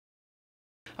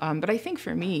But I think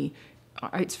for me,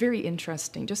 it's very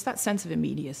interesting, just that sense of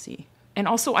immediacy. And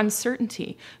also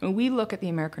uncertainty. When we look at the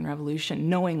American Revolution,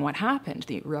 knowing what happened,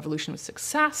 the revolution was a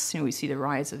success. We see the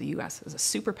rise of the U.S. as a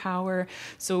superpower.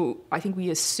 So I think we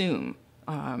assume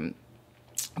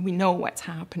we know what's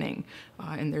happening,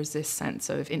 and there's this sense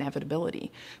of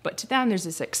inevitability. But to them, there's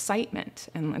this excitement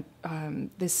and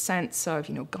this sense of,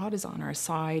 God is on our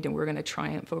side, and we're going to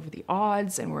triumph over the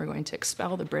odds, and we're going to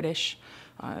expel the British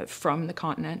from the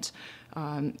continent.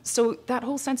 So that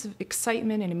whole sense of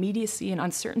excitement and immediacy and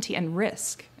uncertainty and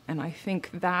risk, and I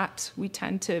think that we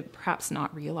tend to perhaps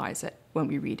not realize it when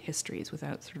we read histories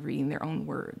without sort of reading their own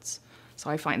words. So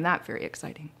I find that very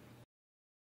exciting.